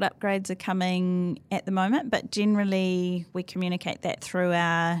publicise what upgrades are coming at the moment, but generally we communicate that through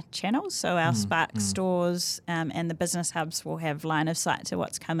our channels. So our Spark stores and the business hubs will have line of sight to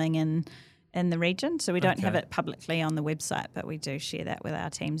what's coming in the region. So we don't have it publicly on the website, but we do share that with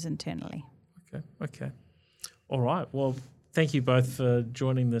our teams internally. Okay. All right. Well, thank you both for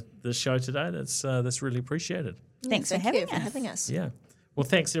joining the show today. That's really appreciated. Thanks for having us. Yeah. Well,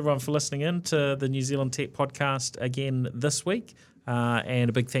 thanks everyone for listening in to the New Zealand Tech Podcast again this week. And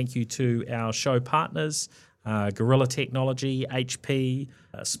a big thank you to our show partners, Gorilla Technology, HP,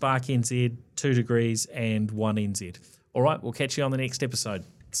 Spark NZ, 2 Degrees and 1NZ. All right, we'll catch you on the next episode.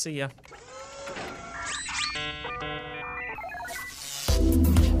 See ya.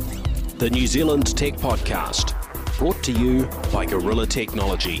 The New Zealand Tech Podcast, brought to you by Gorilla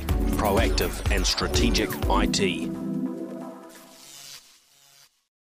Technology, proactive and strategic IT.